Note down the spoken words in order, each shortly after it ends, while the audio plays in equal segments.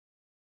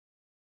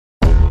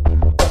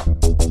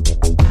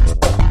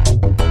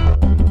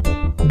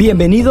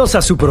Bienvenidos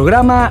a su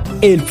programa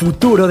El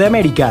Futuro de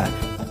América.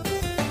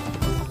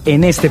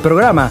 En este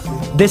programa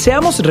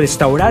deseamos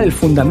restaurar el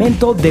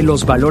fundamento de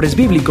los valores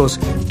bíblicos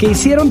que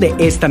hicieron de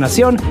esta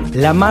nación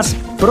la más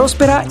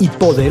próspera y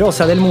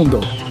poderosa del mundo,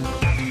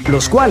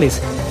 los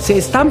cuales se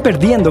están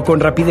perdiendo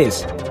con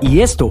rapidez, y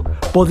esto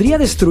podría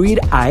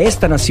destruir a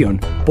esta nación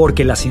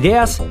porque las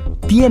ideas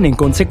tienen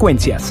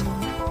consecuencias.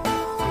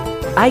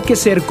 Hay que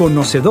ser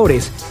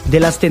conocedores de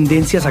las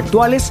tendencias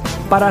actuales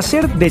para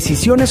hacer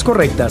decisiones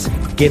correctas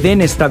que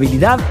den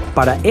estabilidad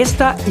para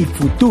esta y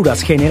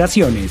futuras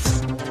generaciones.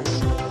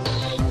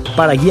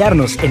 Para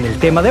guiarnos en el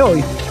tema de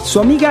hoy, su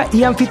amiga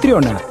y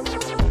anfitriona,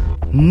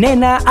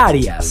 Nena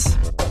Arias.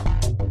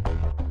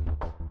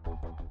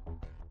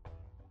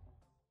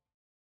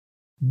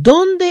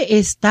 ¿Dónde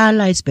está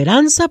la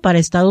esperanza para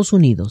Estados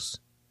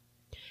Unidos?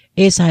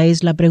 Esa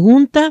es la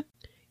pregunta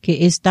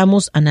que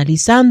estamos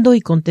analizando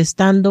y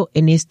contestando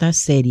en esta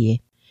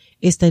serie.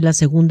 Esta es la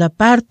segunda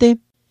parte.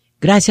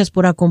 Gracias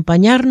por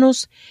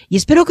acompañarnos y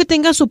espero que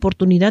tengas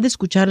oportunidad de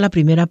escuchar la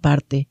primera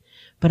parte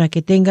para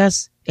que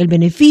tengas el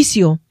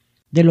beneficio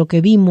de lo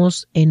que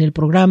vimos en el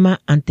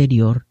programa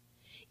anterior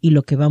y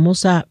lo que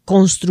vamos a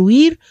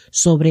construir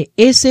sobre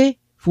ese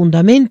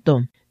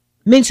fundamento.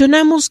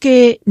 Mencionamos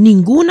que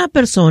ninguna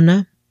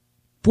persona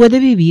puede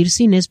vivir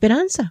sin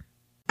esperanza.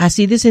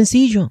 Así de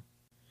sencillo.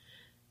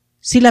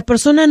 Si la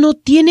persona no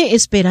tiene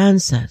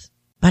esperanzas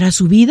para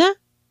su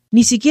vida,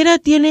 ni siquiera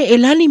tiene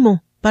el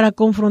ánimo para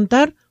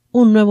confrontar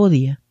un nuevo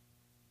día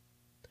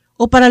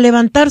o para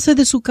levantarse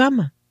de su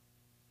cama.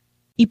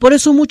 Y por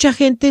eso mucha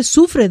gente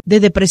sufre de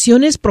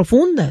depresiones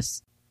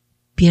profundas.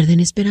 Pierden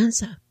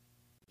esperanza.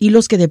 Y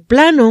los que de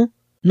plano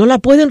no la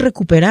pueden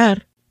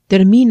recuperar,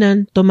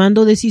 terminan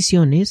tomando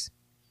decisiones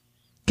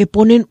que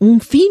ponen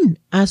un fin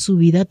a su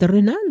vida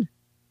terrenal.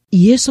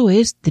 Y eso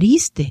es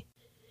triste.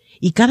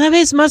 Y cada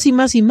vez más y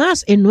más y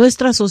más en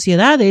nuestras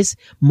sociedades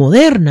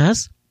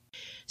modernas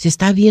se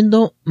está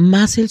viendo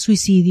más el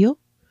suicidio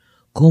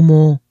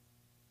como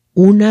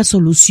una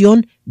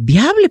solución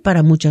viable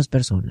para muchas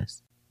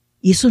personas.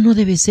 Y eso no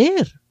debe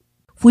ser.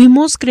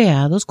 Fuimos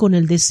creados con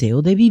el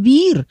deseo de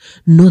vivir,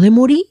 no de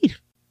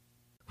morir.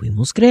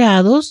 Fuimos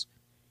creados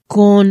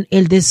con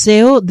el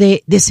deseo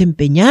de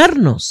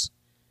desempeñarnos,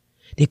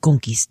 de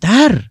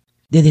conquistar,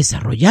 de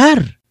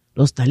desarrollar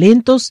los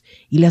talentos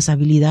y las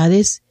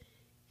habilidades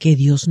que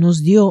Dios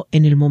nos dio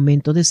en el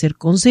momento de ser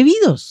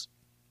concebidos.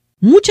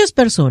 Muchas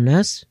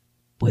personas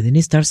pueden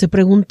estarse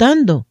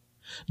preguntando,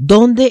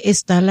 ¿dónde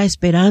está la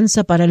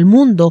esperanza para el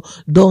mundo?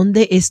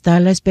 ¿Dónde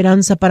está la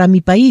esperanza para mi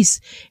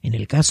país? En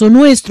el caso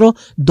nuestro,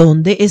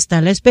 ¿dónde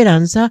está la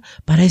esperanza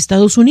para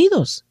Estados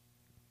Unidos?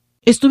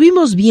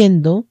 Estuvimos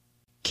viendo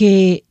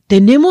que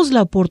tenemos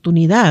la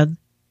oportunidad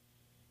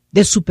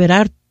de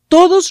superar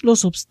todos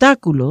los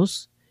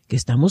obstáculos que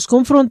estamos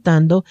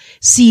confrontando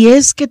si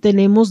es que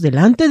tenemos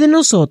delante de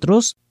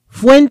nosotros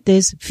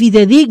fuentes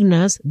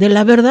fidedignas de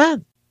la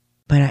verdad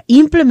para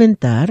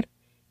implementar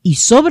y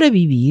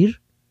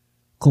sobrevivir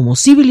como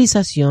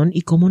civilización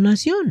y como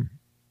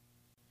nación.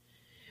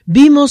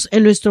 Vimos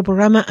en nuestro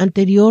programa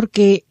anterior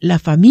que la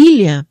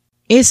familia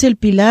es el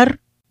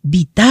pilar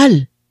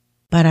vital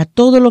para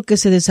todo lo que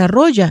se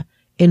desarrolla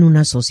en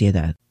una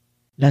sociedad.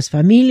 Las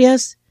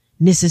familias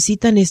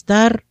necesitan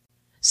estar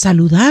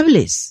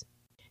saludables,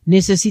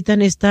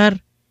 necesitan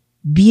estar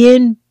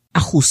bien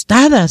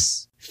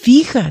ajustadas,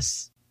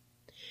 fijas.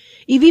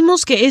 Y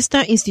vimos que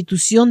esta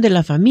institución de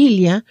la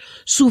familia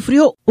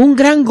sufrió un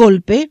gran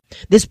golpe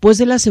después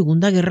de la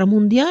Segunda Guerra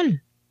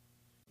Mundial.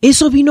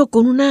 Eso vino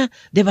con una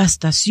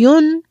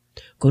devastación,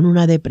 con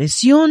una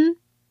depresión,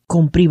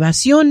 con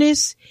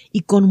privaciones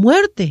y con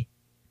muerte.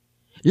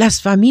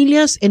 Las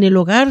familias en el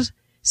hogar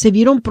se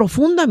vieron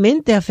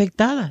profundamente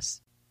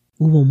afectadas.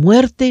 Hubo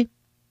muerte,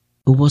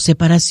 hubo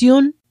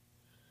separación.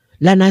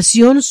 La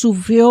nación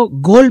sufrió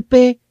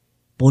golpe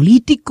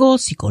político,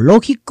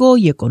 psicológico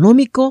y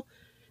económico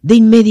de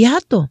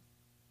inmediato,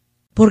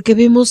 porque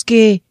vemos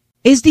que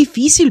es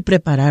difícil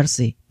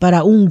prepararse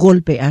para un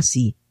golpe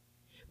así,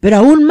 pero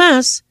aún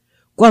más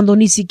cuando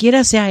ni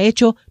siquiera se ha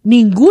hecho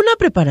ninguna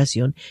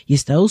preparación y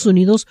Estados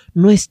Unidos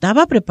no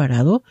estaba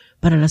preparado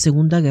para la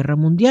Segunda Guerra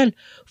Mundial.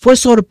 Fue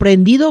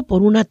sorprendido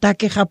por un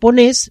ataque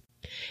japonés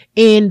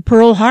en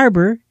Pearl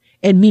Harbor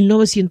en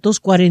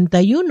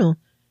 1941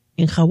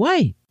 en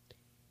Hawái.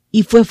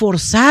 Y fue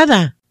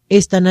forzada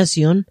esta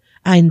nación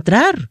a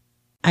entrar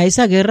a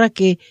esa guerra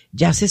que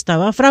ya se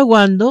estaba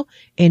fraguando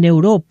en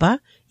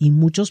Europa y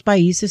muchos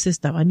países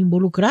estaban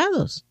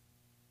involucrados.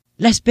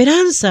 La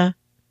esperanza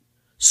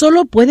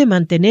solo puede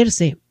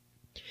mantenerse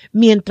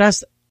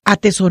mientras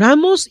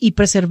atesoramos y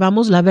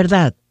preservamos la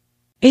verdad.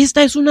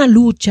 Esta es una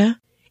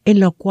lucha en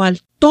la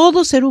cual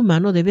todo ser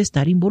humano debe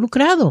estar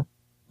involucrado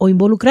o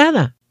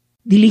involucrada,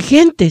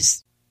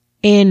 diligentes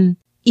en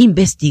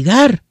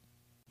investigar,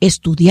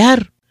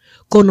 estudiar,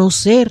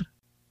 conocer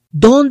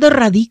dónde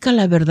radica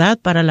la verdad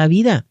para la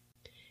vida.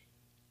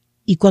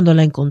 Y cuando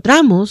la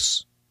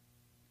encontramos,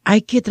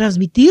 hay que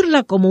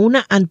transmitirla como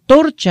una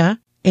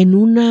antorcha en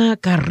una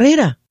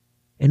carrera,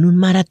 en un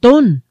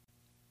maratón.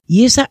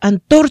 Y esa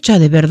antorcha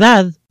de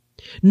verdad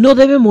no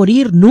debe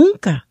morir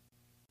nunca,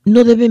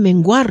 no debe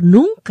menguar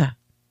nunca.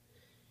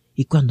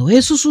 Y cuando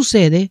eso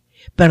sucede,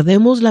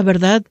 perdemos la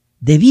verdad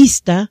de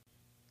vista,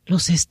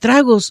 los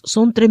estragos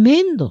son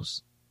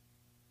tremendos.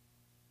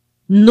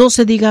 No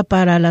se diga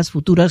para las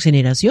futuras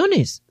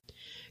generaciones,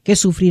 que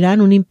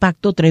sufrirán un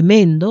impacto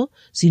tremendo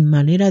sin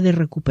manera de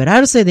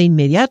recuperarse de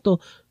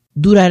inmediato.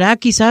 Durará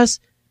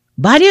quizás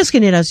varias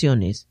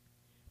generaciones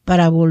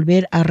para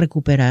volver a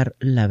recuperar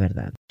la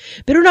verdad.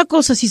 Pero una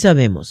cosa sí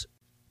sabemos,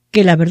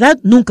 que la verdad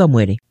nunca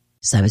muere.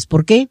 ¿Sabes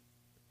por qué?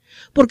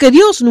 Porque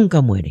Dios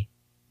nunca muere,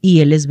 y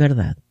Él es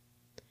verdad.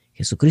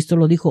 Jesucristo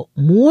lo dijo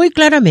muy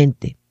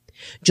claramente: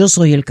 yo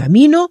soy el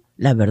camino,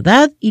 la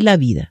verdad y la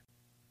vida.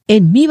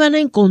 En mí van a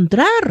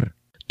encontrar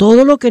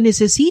todo lo que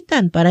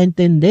necesitan para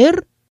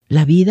entender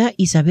la vida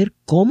y saber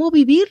cómo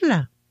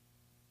vivirla.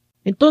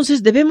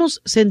 Entonces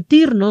debemos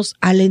sentirnos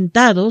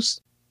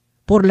alentados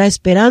por la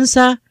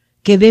esperanza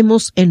que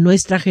vemos en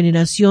nuestra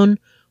generación,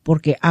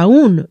 porque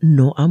aún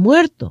no ha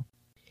muerto.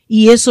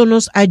 Y eso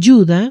nos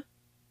ayuda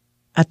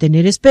a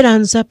tener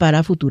esperanza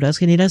para futuras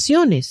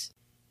generaciones.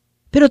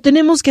 Pero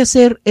tenemos que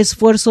hacer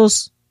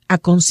esfuerzos a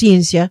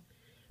conciencia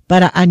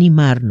para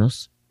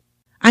animarnos.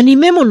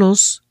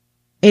 Animémonos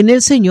en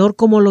el Señor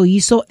como lo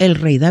hizo el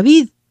rey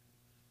David.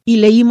 Y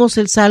leímos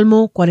el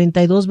Salmo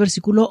 42,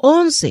 versículo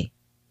 11,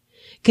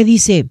 que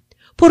dice: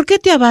 ¿por qué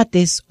te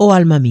abates, oh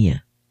alma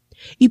mía?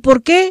 ¿Y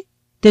por qué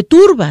te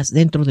turbas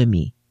dentro de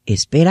mí?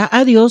 Espera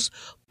a Dios,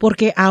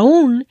 porque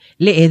aún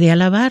le he de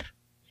alabar.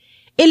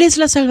 Él es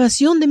la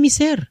salvación de mi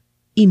ser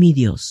y mi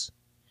Dios.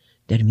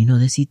 Termino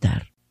de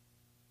citar.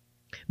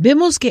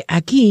 Vemos que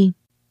aquí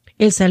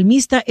el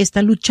salmista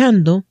está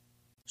luchando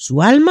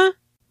su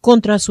alma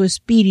contra su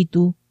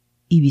espíritu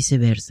y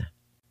viceversa.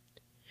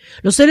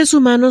 Los seres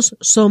humanos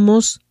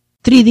somos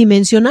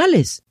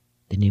tridimensionales.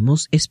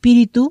 Tenemos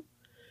espíritu,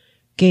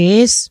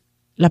 que es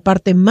la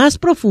parte más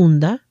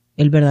profunda,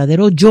 el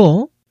verdadero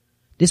yo.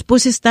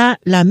 Después está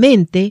la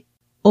mente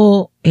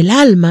o el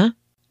alma,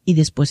 y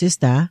después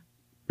está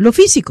lo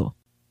físico.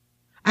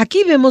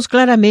 Aquí vemos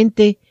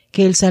claramente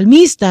que el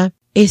salmista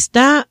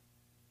está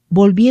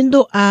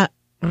volviendo a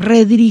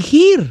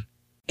redirigir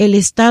el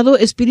estado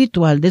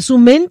espiritual de su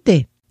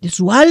mente, de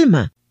su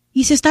alma,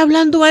 y se está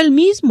hablando a él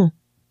mismo.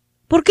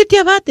 ¿Por qué te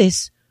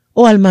abates,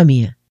 oh alma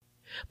mía?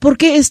 ¿Por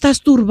qué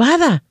estás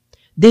turbada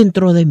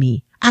dentro de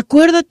mí?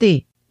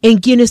 Acuérdate en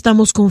quién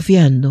estamos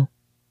confiando.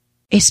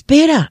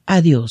 Espera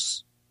a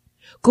Dios.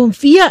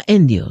 Confía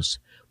en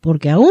Dios,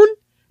 porque aún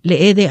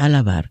le he de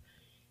alabar.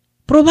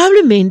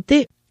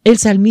 Probablemente el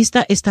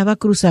salmista estaba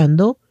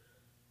cruzando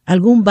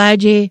algún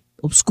valle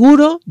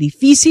oscuro,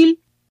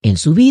 difícil en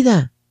su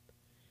vida.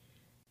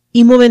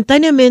 Y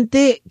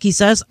momentáneamente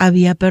quizás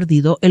había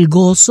perdido el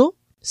gozo,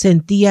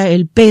 sentía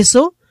el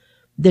peso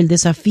del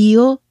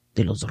desafío,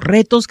 de los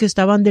retos que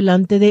estaban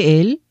delante de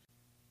él,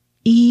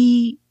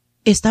 y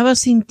estaba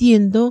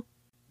sintiendo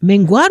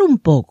menguar un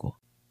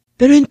poco.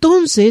 Pero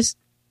entonces,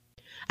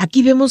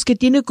 aquí vemos que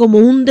tiene como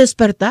un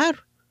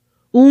despertar,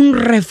 un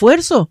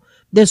refuerzo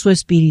de su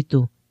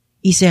espíritu,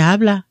 y se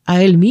habla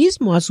a él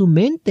mismo, a su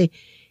mente,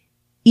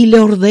 y le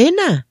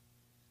ordena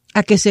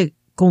a que se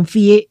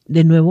confíe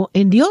de nuevo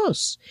en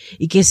Dios,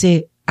 y que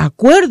se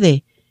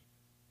acuerde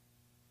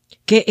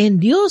que en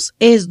Dios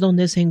es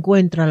donde se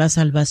encuentra la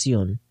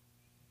salvación,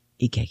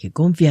 y que hay que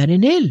confiar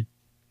en Él.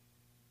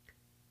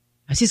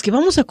 Así es que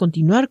vamos a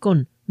continuar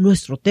con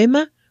nuestro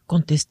tema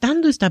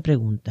contestando esta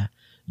pregunta: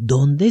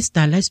 ¿dónde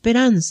está la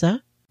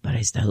esperanza para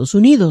Estados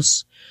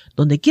Unidos?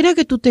 Donde quiera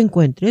que tú te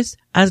encuentres,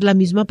 haz la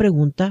misma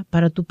pregunta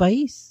para tu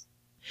país,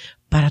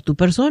 para tu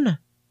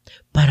persona,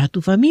 para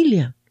tu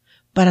familia,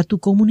 para tu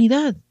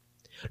comunidad.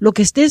 Lo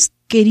que estés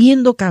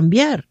queriendo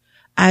cambiar,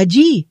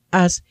 allí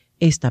haz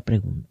esta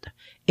pregunta: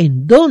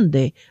 ¿en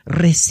dónde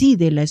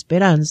reside la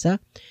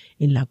esperanza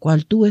en la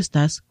cual tú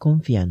estás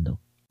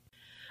confiando?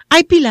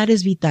 Hay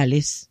pilares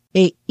vitales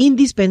e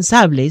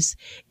indispensables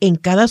en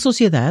cada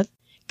sociedad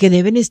que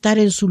deben estar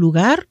en su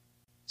lugar,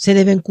 se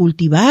deben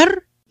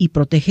cultivar y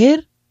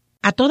proteger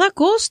a toda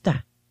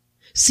costa.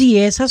 Si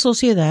esa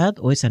sociedad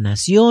o esa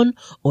nación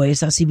o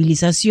esa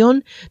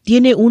civilización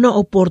tiene una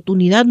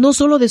oportunidad no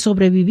solo de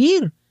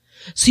sobrevivir,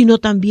 sino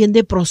también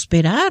de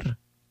prosperar,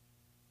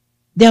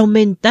 de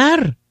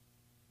aumentar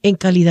en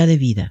calidad de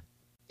vida.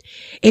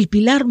 El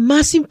pilar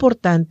más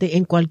importante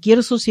en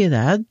cualquier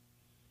sociedad,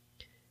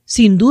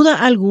 sin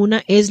duda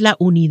alguna, es la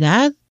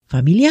unidad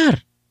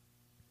familiar,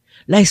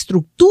 la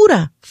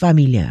estructura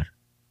familiar.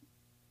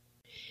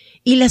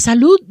 Y la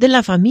salud de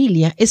la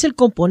familia es el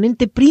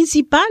componente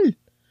principal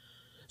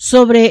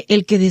sobre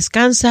el que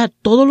descansa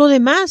todo lo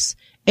demás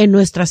en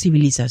nuestra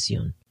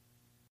civilización.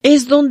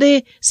 Es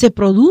donde se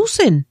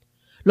producen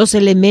los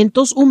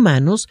elementos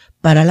humanos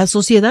para la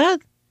sociedad,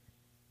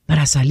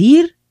 para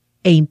salir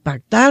e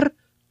impactar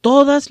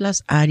todas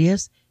las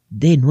áreas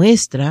de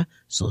nuestra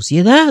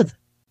sociedad.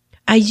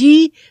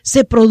 Allí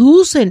se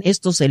producen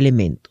estos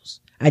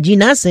elementos, allí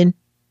nacen.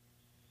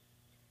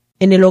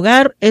 En el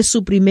hogar es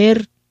su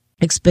primer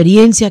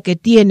experiencia que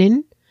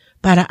tienen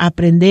para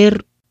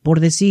aprender, por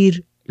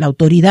decir, La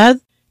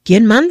autoridad,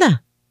 ¿quién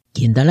manda?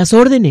 ¿Quién da las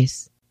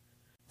órdenes?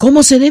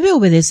 ¿Cómo se debe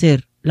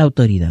obedecer la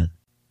autoridad?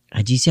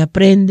 Allí se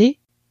aprende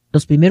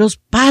los primeros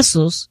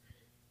pasos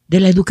de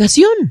la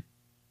educación.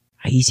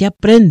 Ahí se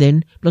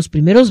aprenden los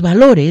primeros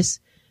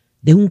valores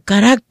de un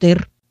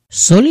carácter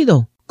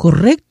sólido,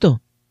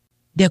 correcto,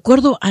 de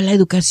acuerdo a la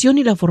educación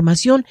y la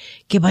formación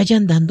que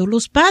vayan dando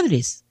los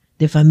padres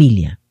de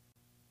familia.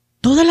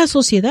 Toda la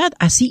sociedad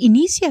así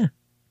inicia.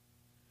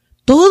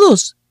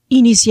 Todos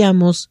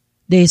iniciamos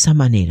de esa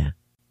manera.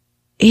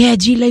 He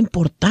allí la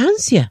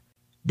importancia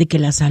de que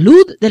la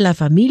salud de la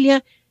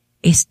familia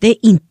esté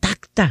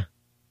intacta.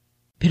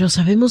 Pero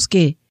sabemos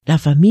que la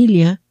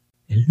familia,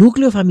 el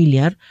núcleo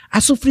familiar,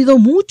 ha sufrido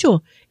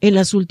mucho en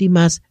las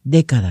últimas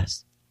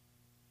décadas.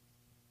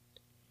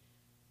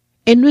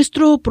 En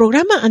nuestro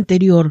programa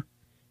anterior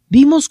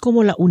vimos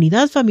cómo la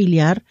unidad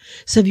familiar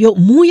se vio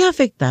muy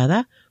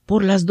afectada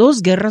por las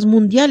 2 guerras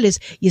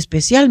mundiales y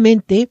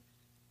especialmente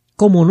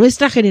cómo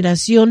nuestra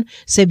generación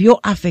se vio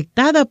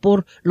afectada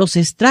por los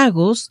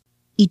estragos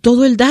y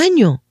todo el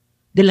daño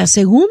de la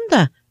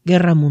Segunda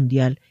Guerra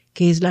Mundial,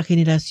 que es la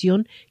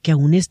generación que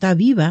aún está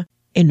viva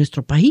en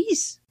nuestro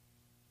país.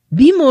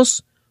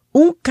 Vimos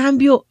un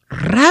cambio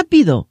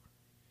rápido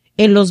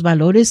en los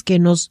valores que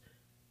nos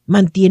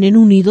mantienen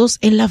unidos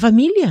en la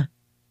familia.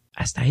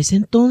 Hasta ese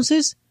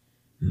entonces,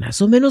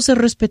 más o menos se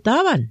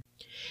respetaban,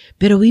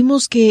 pero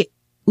vimos que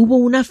hubo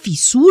una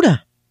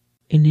fisura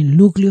en el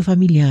núcleo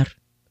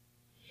familiar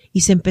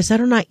y se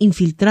empezaron a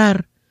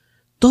infiltrar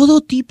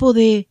todo tipo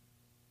de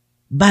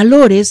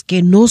valores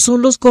que no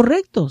son los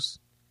correctos.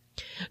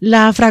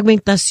 La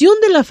fragmentación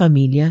de la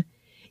familia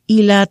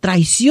y la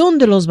traición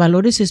de los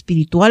valores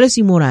espirituales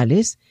y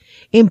morales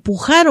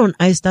empujaron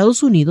a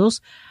Estados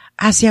Unidos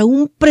hacia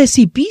un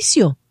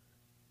precipicio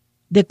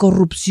de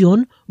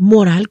corrupción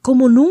moral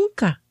como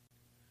nunca.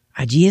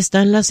 Allí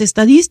están las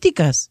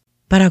estadísticas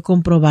para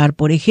comprobar,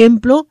 por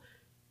ejemplo,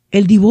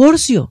 el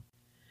divorcio.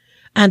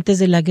 Antes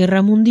de la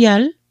Guerra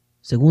Mundial,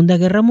 Segunda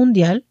Guerra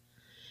Mundial,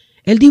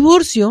 el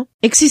divorcio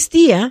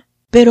existía,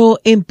 pero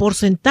en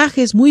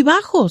porcentajes muy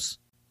bajos,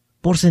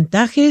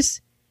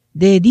 porcentajes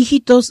de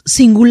dígitos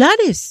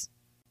singulares.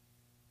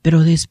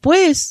 Pero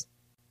después,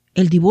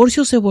 el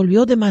divorcio se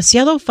volvió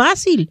demasiado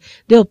fácil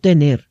de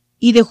obtener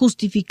y de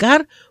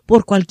justificar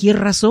por cualquier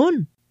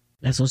razón.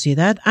 La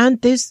sociedad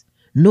antes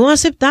no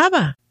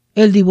aceptaba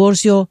el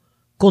divorcio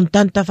con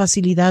tanta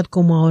facilidad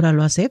como ahora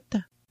lo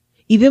acepta.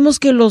 Y vemos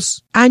que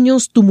los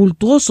años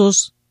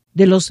tumultuosos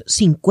de los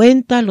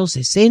 50, los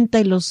 60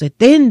 y los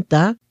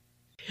 70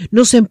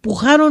 nos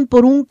empujaron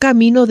por un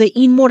camino de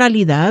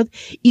inmoralidad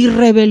y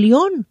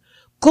rebelión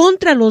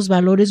contra los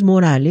valores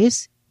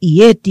morales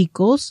y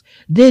éticos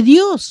de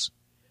Dios,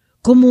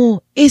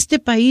 como este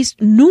país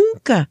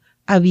nunca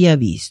había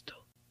visto.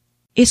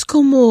 Es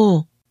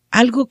como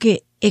algo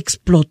que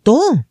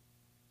explotó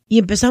y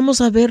empezamos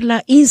a ver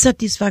la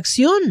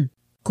insatisfacción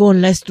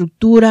con la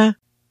estructura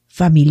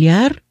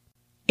familiar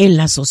en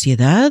la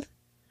sociedad,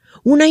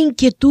 una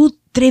inquietud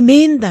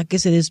tremenda que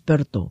se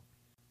despertó.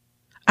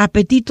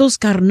 Apetitos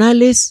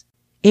carnales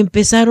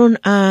empezaron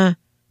a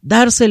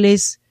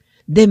dárseles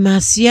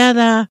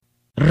demasiada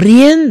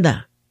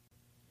rienda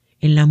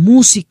en la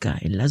música,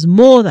 en las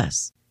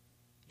modas,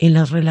 en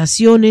las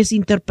relaciones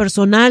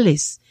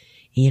interpersonales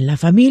y en la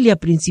familia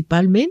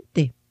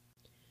principalmente.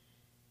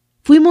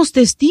 Fuimos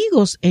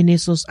testigos en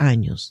esos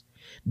años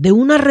de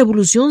una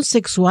revolución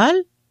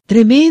sexual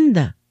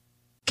tremenda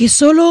que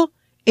solo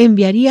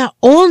enviaría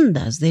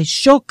ondas de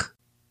shock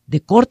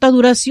de corta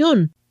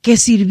duración que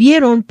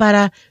sirvieron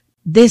para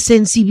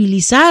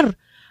desensibilizar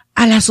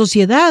a la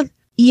sociedad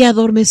y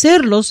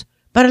adormecerlos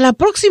para la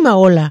próxima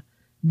ola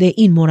de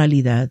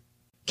inmoralidad,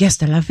 que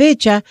hasta la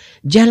fecha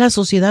ya la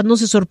sociedad no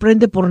se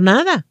sorprende por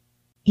nada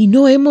y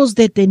no hemos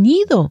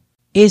detenido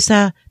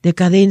esa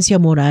decadencia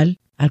moral.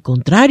 Al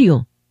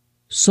contrario,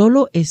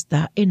 solo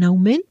está en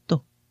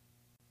aumento.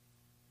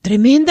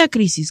 Tremenda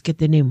crisis que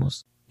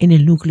tenemos en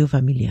el núcleo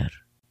familiar,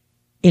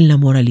 en la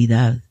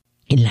moralidad,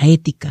 en la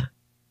ética.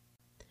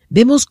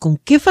 Vemos con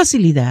qué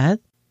facilidad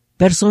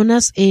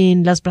personas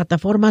en las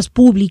plataformas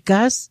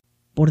públicas,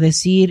 por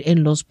decir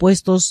en los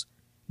puestos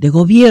de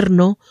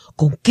gobierno,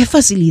 con qué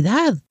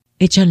facilidad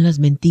echan las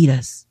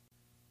mentiras.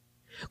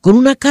 Con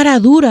una cara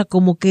dura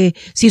como que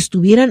si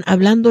estuvieran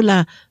hablando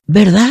la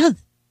verdad.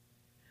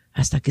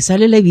 Hasta que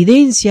sale la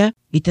evidencia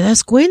y te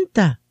das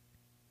cuenta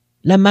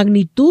la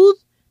magnitud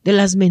de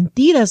las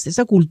mentiras,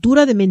 esa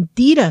cultura de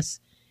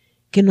mentiras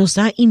que nos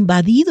ha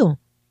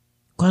invadido,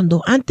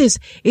 cuando antes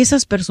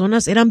esas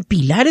personas eran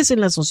pilares en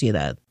la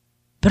sociedad,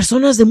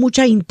 personas de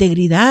mucha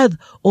integridad,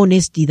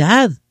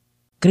 honestidad,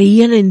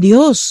 creían en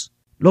Dios,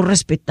 lo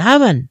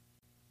respetaban,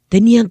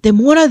 tenían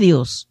temor a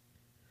Dios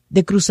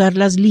de cruzar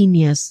las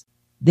líneas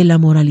de la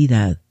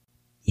moralidad.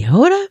 Y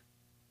ahora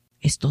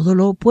es todo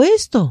lo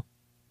opuesto.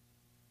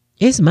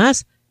 Es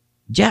más,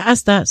 ya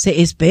hasta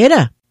se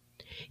espera.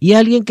 Y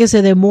alguien que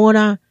se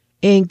demora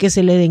en que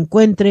se le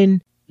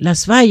encuentren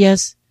las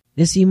fallas,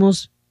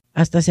 decimos,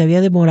 hasta se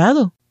había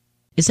demorado.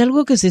 Es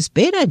algo que se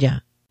espera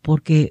ya,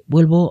 porque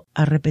vuelvo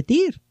a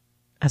repetir,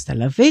 hasta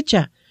la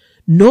fecha.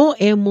 No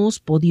hemos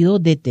podido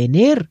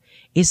detener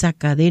esa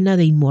cadena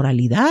de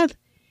inmoralidad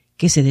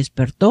que se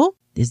despertó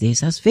desde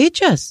esas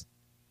fechas.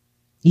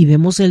 Y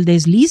vemos el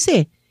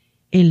deslice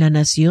en la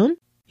nación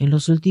en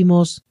los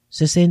últimos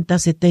 60,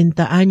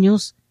 70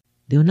 años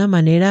de una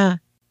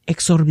manera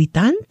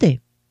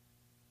exorbitante.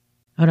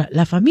 Ahora,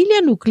 la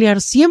familia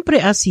nuclear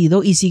siempre ha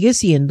sido y sigue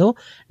siendo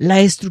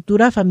la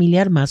estructura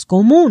familiar más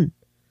común.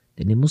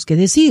 Tenemos que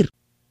decir,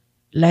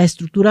 la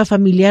estructura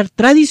familiar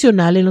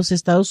tradicional en los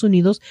Estados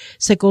Unidos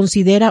se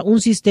considera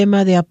un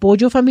sistema de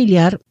apoyo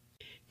familiar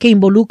que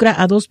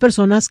involucra a dos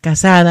personas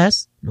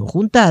casadas, no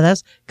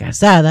juntadas,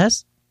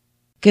 casadas,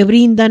 que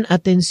brindan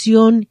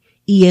atención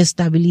y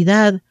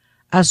estabilidad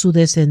a su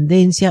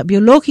descendencia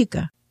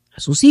biológica. A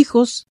sus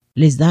hijos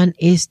les dan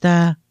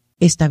esta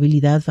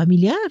estabilidad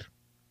familiar.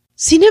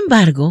 Sin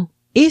embargo,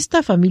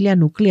 esta familia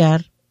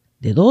nuclear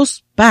de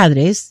dos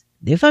padres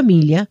de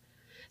familia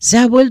se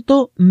ha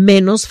vuelto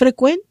menos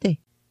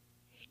frecuente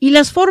y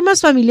las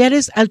formas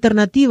familiares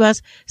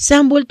alternativas se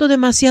han vuelto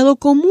demasiado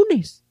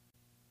comunes.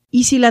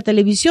 Y si la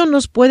televisión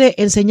nos puede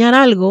enseñar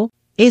algo,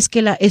 es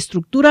que la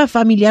estructura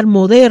familiar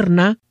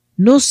moderna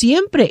no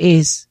siempre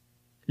es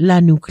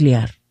la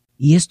nuclear.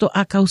 Y esto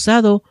ha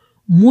causado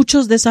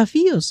muchos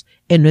desafíos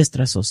en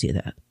nuestra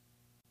sociedad.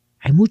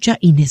 Hay mucha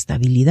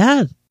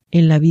inestabilidad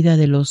en la vida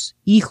de los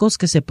hijos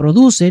que se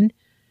producen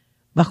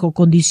bajo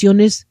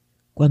condiciones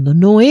cuando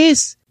no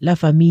es la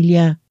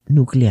familia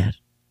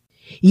nuclear.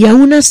 Y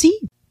aún así,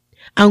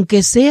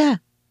 aunque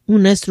sea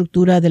una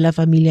estructura de la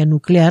familia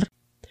nuclear,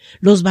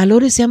 los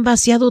valores se han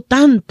vaciado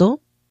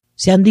tanto,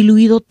 se han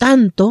diluido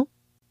tanto,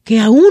 que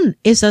aún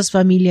esas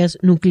familias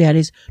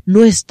nucleares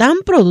no están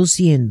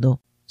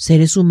produciendo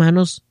seres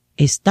humanos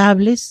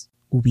estables,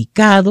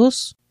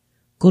 ubicados,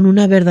 con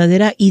una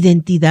verdadera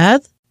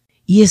identidad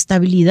y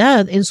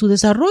estabilidad en su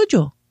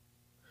desarrollo.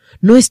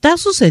 No está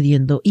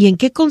sucediendo. ¿Y en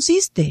qué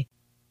consiste?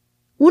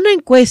 Una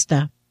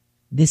encuesta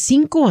de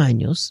 5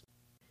 años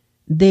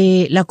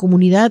de la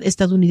comunidad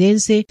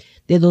estadounidense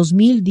de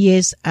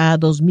 2010 a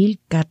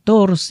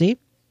 2014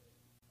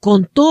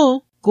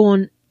 contó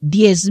con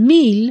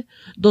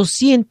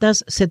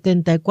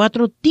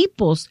 10,274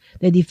 tipos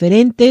de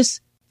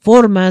diferentes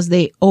formas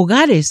de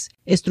hogares,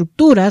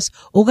 estructuras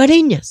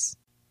hogareñas.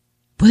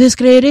 ¿Puedes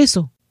creer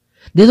eso?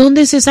 ¿De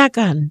dónde se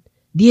sacan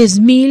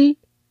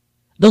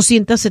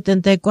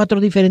 10,274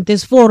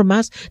 diferentes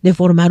formas de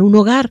formar un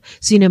hogar?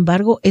 Sin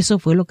embargo, eso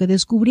fue lo que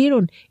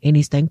descubrieron en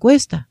esta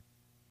encuesta.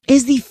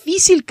 Es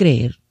difícil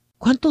creer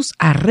cuántos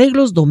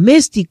arreglos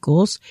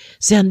domésticos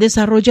se han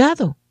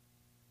desarrollado.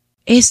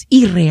 Es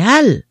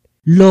irreal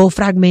lo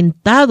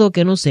fragmentado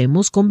que nos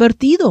hemos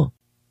convertido.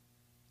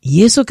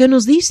 ¿Y eso qué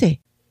nos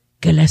dice?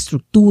 Que la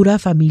estructura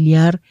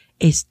familiar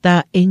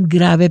está en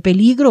grave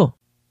peligro.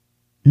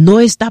 No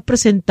está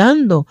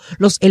presentando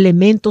los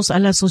elementos a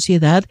la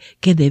sociedad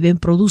que deben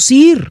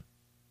producir.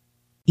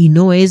 Y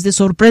no es de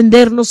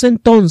sorprendernos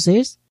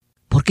entonces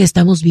porque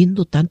estamos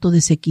viendo tanto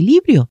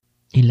desequilibrio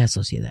en la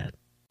sociedad.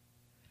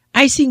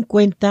 Hay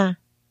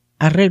 50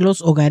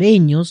 arreglos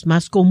hogareños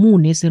más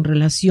comunes en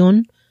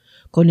relación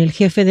con el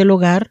jefe del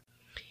hogar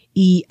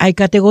y hay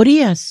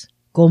categorías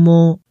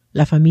como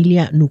la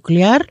familia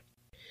nuclear,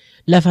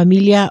 la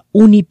familia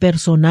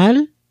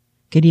unipersonal,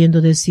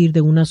 queriendo decir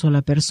de una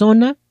sola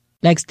persona,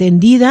 la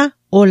extendida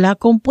o la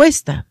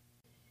compuesta.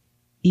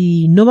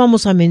 Y no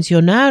vamos a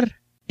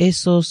mencionar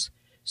esos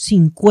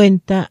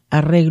 50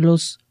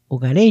 arreglos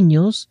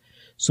hogareños,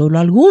 solo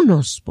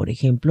algunos. Por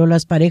ejemplo,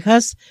 las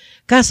parejas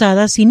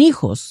casadas sin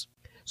hijos.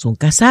 Son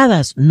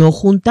casadas, no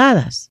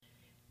juntadas.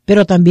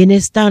 Pero también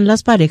están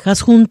las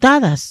parejas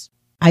juntadas.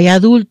 Hay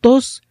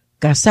adultos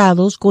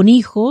casados con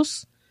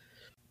hijos,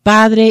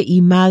 padre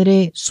y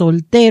madre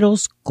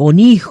solteros con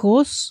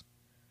hijos,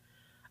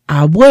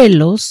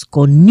 abuelos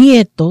con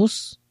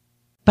nietos,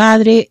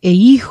 padre e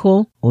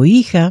hijo o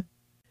hija,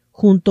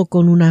 junto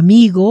con un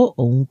amigo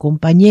o un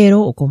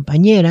compañero o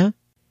compañera.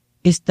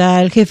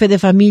 Está el jefe de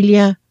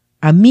familia,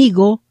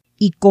 amigo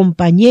y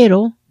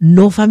compañero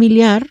no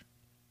familiar,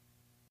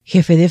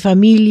 jefe de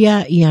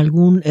familia y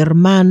algún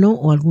hermano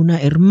o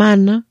alguna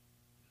hermana,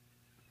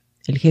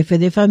 el jefe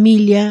de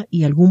familia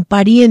y algún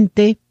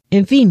pariente,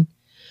 en fin,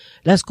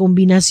 las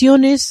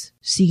combinaciones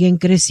siguen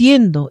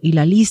creciendo y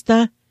la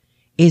lista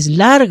es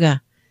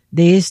larga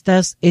de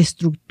estas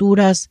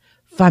estructuras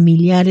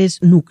familiares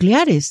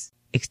nucleares,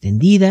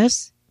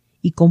 extendidas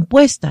y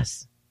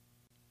compuestas.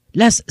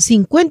 Las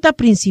 50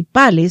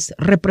 principales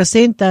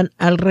representan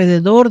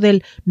alrededor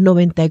del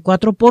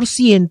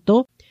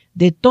 94%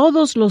 de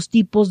todos los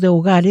tipos de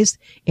hogares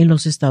en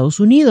los Estados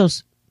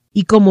Unidos.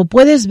 Y como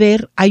puedes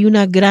ver, hay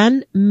una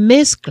gran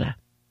mezcla.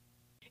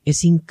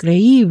 Es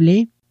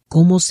increíble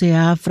cómo se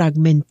ha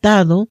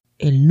fragmentado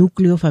el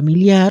núcleo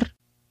familiar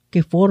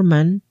que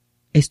forman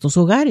estos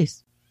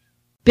hogares.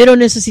 Pero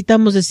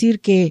necesitamos decir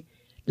que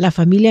la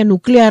familia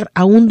nuclear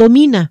aún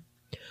domina,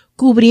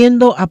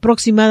 cubriendo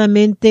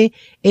aproximadamente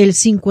el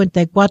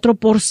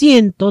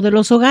 54% de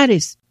los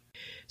hogares.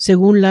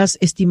 Según las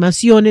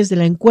estimaciones de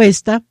la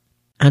encuesta,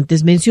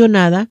 antes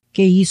mencionada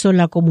que hizo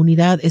la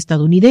comunidad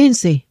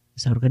estadounidense,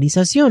 esa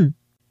organización.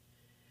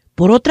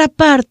 Por otra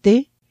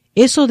parte,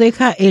 eso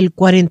deja el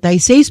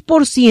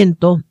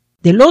 46%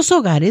 de los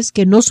hogares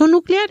que no son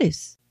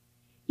nucleares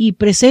y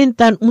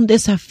presentan un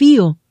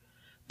desafío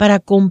para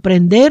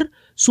comprender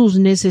sus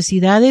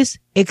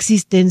necesidades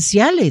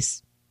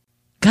existenciales.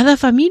 Cada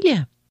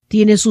familia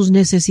tiene sus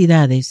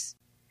necesidades.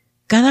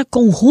 Cada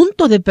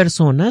conjunto de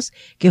personas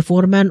que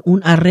forman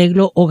un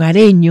arreglo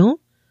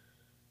hogareño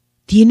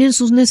tienen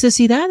sus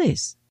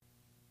necesidades.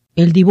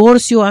 El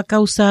divorcio ha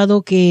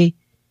causado que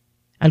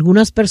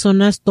algunas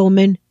personas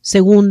tomen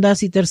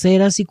segundas y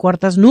terceras y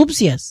cuartas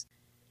nupcias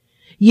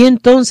y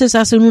entonces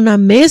hacen una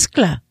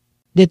mezcla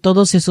de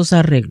todos esos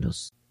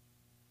arreglos.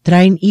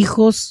 Traen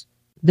hijos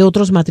de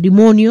otros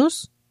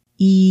matrimonios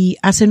y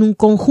hacen un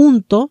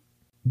conjunto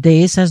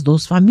de esas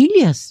dos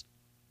familias.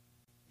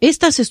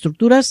 Estas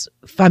estructuras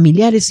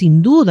familiares,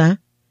 sin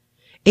duda,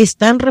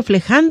 están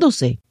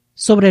reflejándose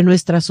sobre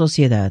nuestra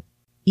sociedad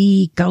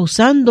y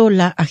causando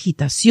la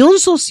agitación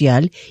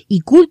social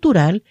y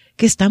cultural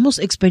que estamos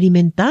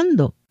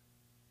experimentando.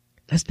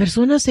 Las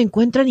personas se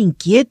encuentran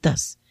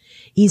inquietas,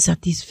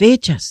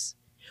 insatisfechas,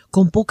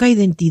 con poca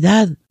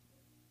identidad.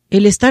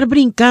 El estar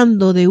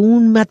brincando de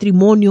un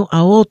matrimonio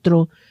a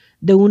otro,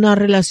 de una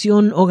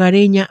relación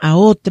hogareña a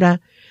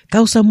otra,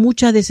 causa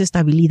mucha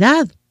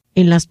desestabilidad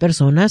en las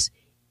personas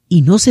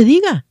y no se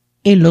diga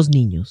en los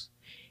niños,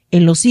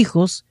 en los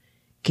hijos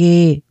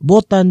que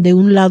botan de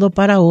un lado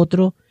para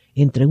otro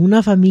entre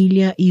una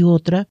familia y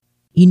otra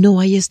y no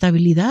hay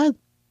estabilidad,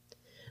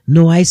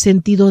 no hay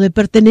sentido de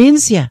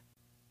pertenencia,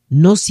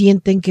 no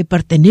sienten que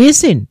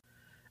pertenecen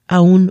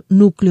a un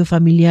núcleo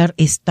familiar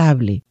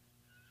estable.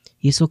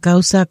 Y eso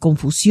causa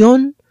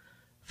confusión,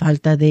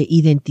 falta de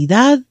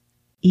identidad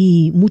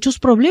y muchos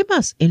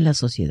problemas en la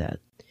sociedad.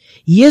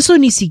 Y eso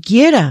ni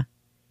siquiera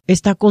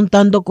está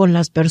contando con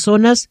las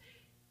personas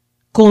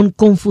con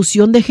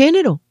confusión de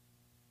género,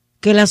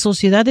 que la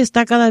sociedad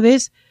está cada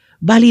vez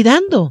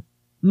validando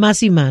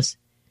más y más.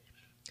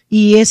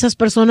 Y esas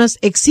personas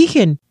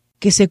exigen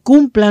que se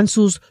cumplan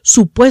sus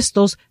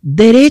supuestos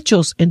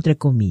derechos, entre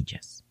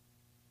comillas.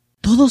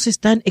 Todos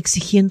están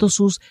exigiendo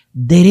sus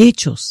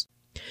derechos.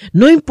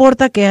 No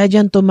importa que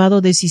hayan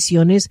tomado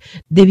decisiones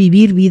de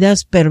vivir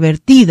vidas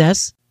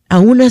pervertidas,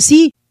 aún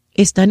así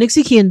están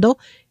exigiendo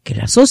que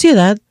la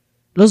sociedad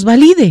los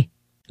valide,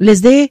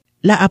 les dé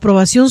la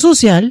aprobación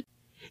social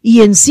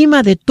y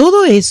encima de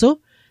todo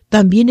eso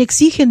también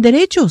exigen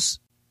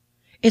derechos.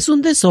 Es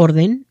un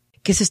desorden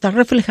que se está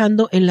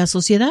reflejando en la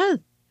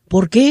sociedad.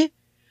 ¿Por qué?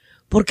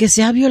 Porque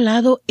se ha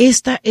violado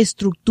esta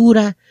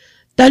estructura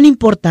tan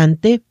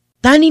importante,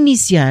 tan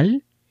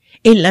inicial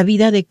en la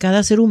vida de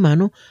cada ser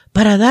humano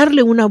para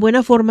darle una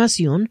buena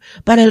formación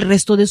para el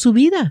resto de su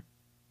vida.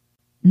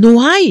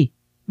 No hay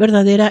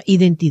verdadera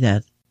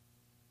identidad.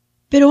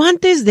 Pero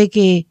antes de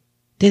que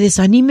te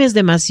desanimes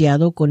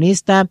demasiado con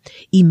esta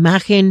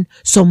imagen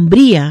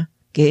sombría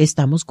que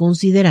estamos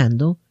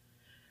considerando,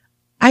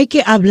 hay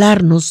que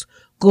hablarnos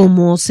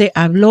como se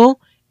habló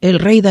el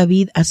rey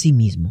David a sí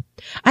mismo.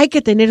 Hay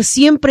que tener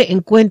siempre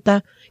en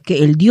cuenta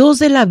que el Dios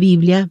de la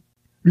Biblia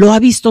lo ha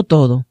visto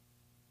todo.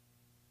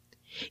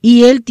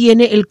 Y Él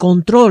tiene el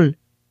control,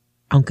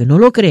 aunque no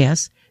lo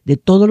creas, de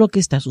todo lo que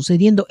está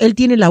sucediendo. Él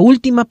tiene la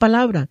última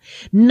palabra.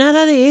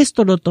 Nada de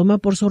esto lo toma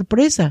por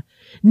sorpresa,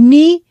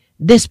 ni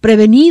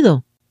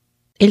desprevenido.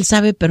 Él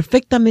sabe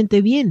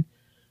perfectamente bien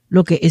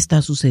lo que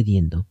está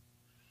sucediendo.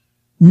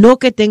 No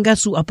que tenga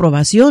su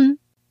aprobación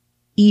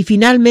y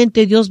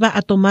finalmente Dios va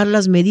a tomar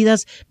las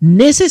medidas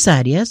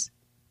necesarias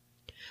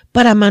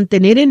para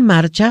mantener en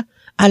marcha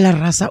a la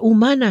raza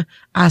humana,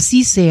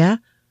 así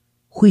sea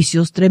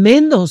juicios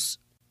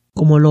tremendos,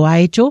 como lo ha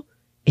hecho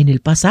en el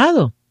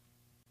pasado.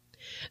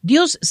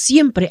 Dios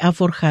siempre ha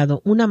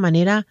forjado una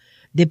manera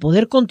de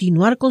poder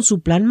continuar con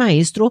su plan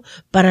maestro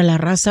para la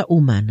raza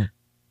humana.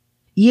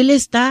 Y Él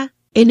está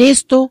en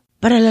esto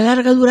para la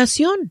larga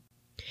duración.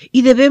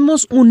 Y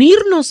debemos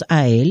unirnos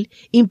a Él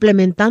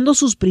implementando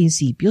sus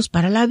principios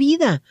para la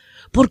vida.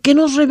 ¿Por qué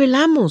nos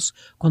rebelamos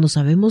cuando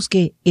sabemos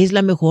que es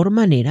la mejor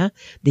manera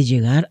de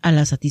llegar a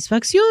la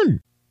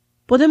satisfacción?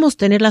 Podemos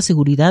tener la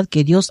seguridad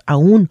que Dios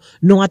aún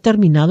no ha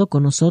terminado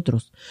con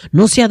nosotros,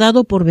 no se ha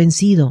dado por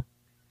vencido,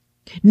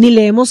 ni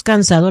le hemos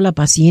cansado la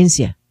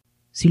paciencia.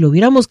 Si lo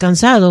hubiéramos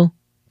cansado,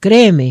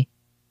 créeme,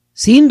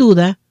 sin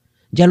duda,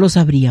 ya lo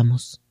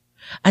sabríamos.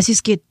 Así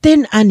es que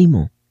ten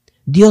ánimo,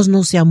 Dios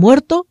no se ha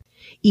muerto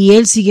y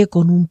Él sigue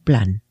con un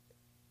plan.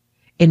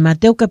 En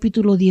Mateo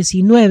capítulo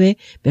 19,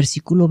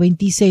 versículo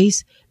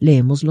 26,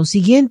 leemos lo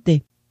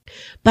siguiente.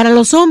 Para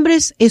los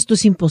hombres esto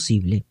es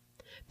imposible,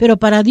 pero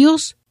para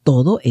Dios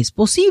todo es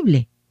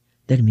posible.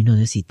 Termino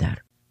de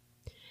citar.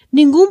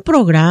 Ningún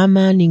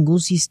programa, ningún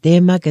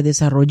sistema que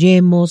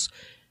desarrollemos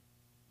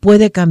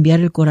puede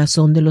cambiar el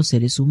corazón de los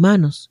seres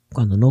humanos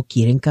cuando no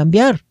quieren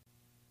cambiar.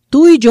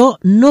 Tú y yo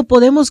no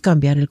podemos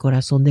cambiar el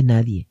corazón de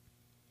nadie.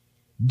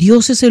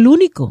 Dios es el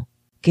único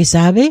que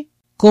sabe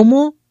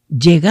cómo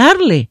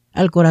llegarle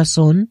al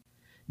corazón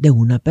de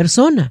una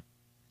persona.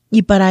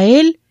 Y para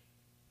Él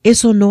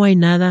eso no hay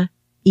nada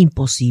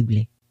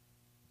imposible.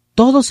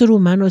 Todo ser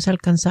humano es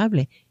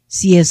alcanzable,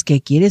 si es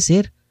que quiere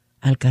ser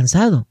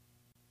alcanzado.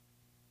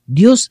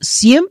 Dios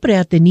siempre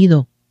ha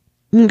tenido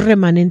un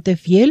remanente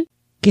fiel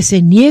que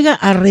se niega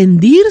a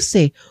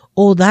rendirse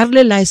o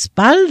darle la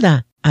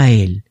espalda a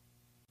Él.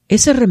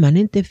 Ese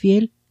remanente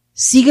fiel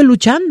sigue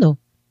luchando,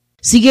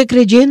 sigue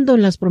creyendo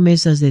en las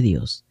promesas de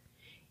Dios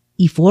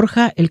y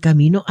forja el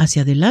camino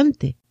hacia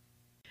adelante.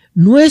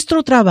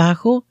 Nuestro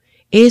trabajo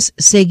es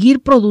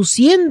seguir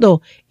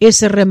produciendo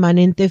ese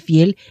remanente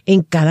fiel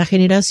en cada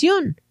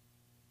generación,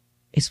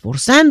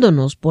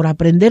 esforzándonos por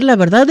aprender la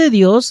verdad de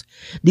Dios,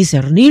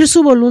 discernir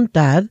su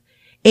voluntad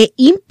e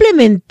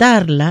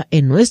implementarla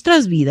en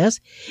nuestras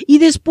vidas y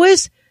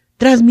después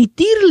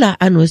transmitirla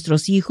a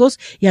nuestros hijos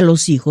y a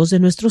los hijos de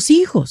nuestros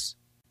hijos.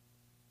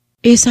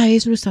 Esa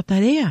es nuestra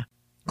tarea.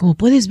 Como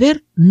puedes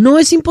ver, no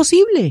es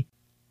imposible.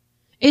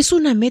 Es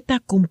una meta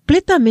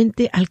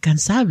completamente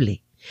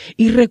alcanzable.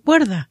 Y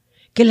recuerda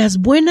que las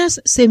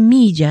buenas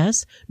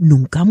semillas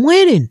nunca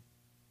mueren.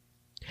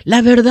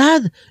 La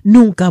verdad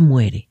nunca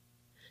muere.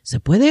 Se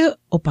puede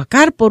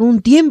opacar por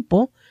un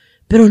tiempo,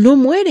 pero no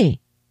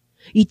muere.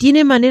 Y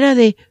tiene manera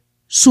de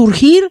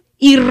surgir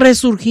y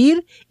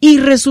resurgir y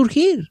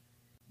resurgir.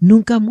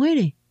 Nunca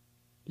muere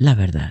la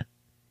verdad.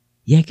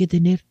 Y hay que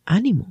tener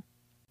ánimo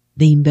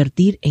de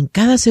invertir en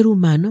cada ser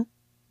humano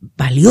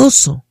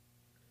valioso,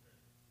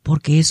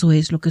 porque eso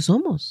es lo que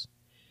somos.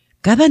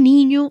 Cada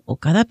niño o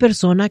cada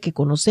persona que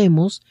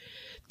conocemos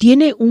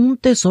tiene un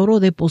tesoro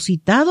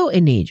depositado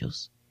en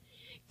ellos,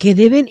 que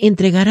deben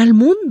entregar al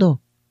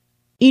mundo,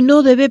 y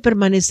no debe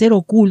permanecer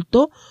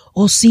oculto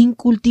o sin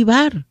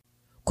cultivar.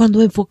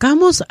 Cuando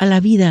enfocamos a la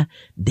vida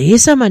de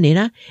esa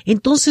manera,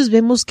 entonces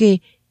vemos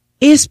que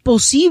es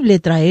posible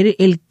traer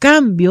el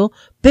cambio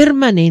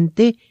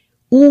permanente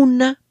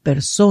una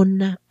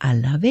persona a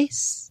la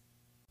vez.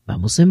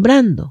 Vamos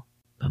sembrando,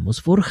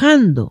 vamos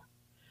forjando,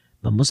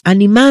 vamos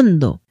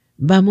animando,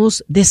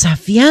 vamos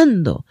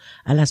desafiando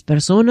a las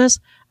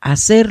personas a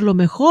ser lo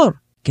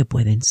mejor que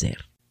pueden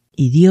ser.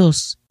 Y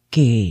Dios,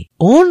 que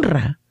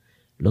honra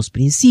los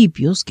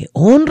principios, que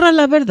honra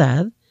la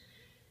verdad,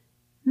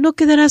 no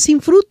quedará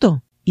sin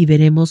fruto y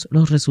veremos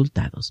los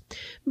resultados.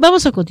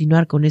 Vamos a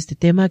continuar con este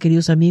tema,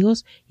 queridos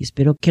amigos, y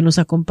espero que nos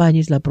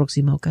acompañes la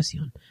próxima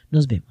ocasión.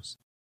 Nos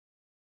vemos.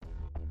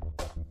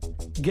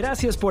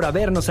 Gracias por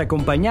habernos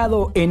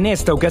acompañado en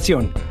esta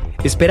ocasión.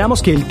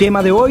 Esperamos que el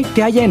tema de hoy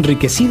te haya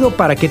enriquecido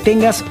para que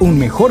tengas un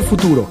mejor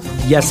futuro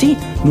y así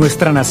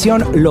nuestra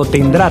nación lo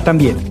tendrá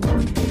también.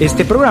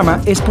 Este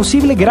programa es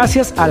posible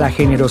gracias a la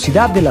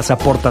generosidad de las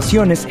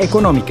aportaciones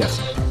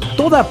económicas.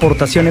 Toda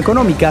aportación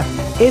económica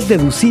es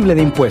deducible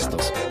de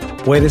impuestos.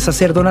 Puedes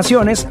hacer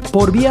donaciones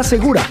por vía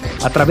segura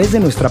a través de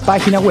nuestra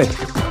página web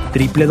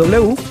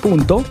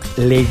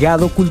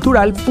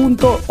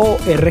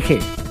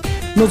www.legadocultural.org.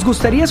 Nos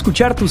gustaría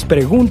escuchar tus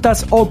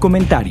preguntas o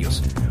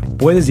comentarios.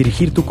 Puedes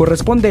dirigir tu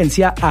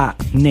correspondencia a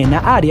Nena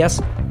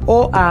Arias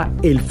o a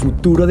El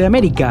Futuro de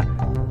América,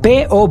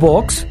 P.O.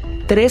 Box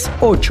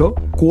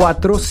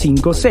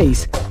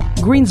 38456,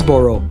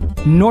 Greensboro,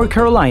 North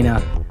Carolina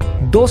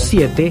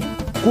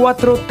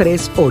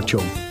 27438.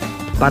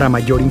 Para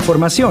mayor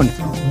información,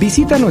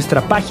 visita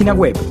nuestra página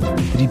web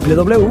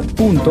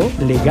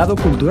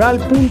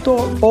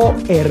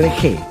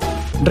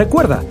www.legadocultural.org.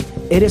 Recuerda,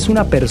 eres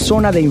una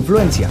persona de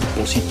influencia,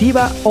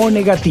 positiva o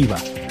negativa.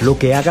 Lo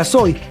que hagas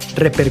hoy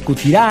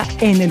repercutirá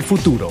en el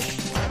futuro.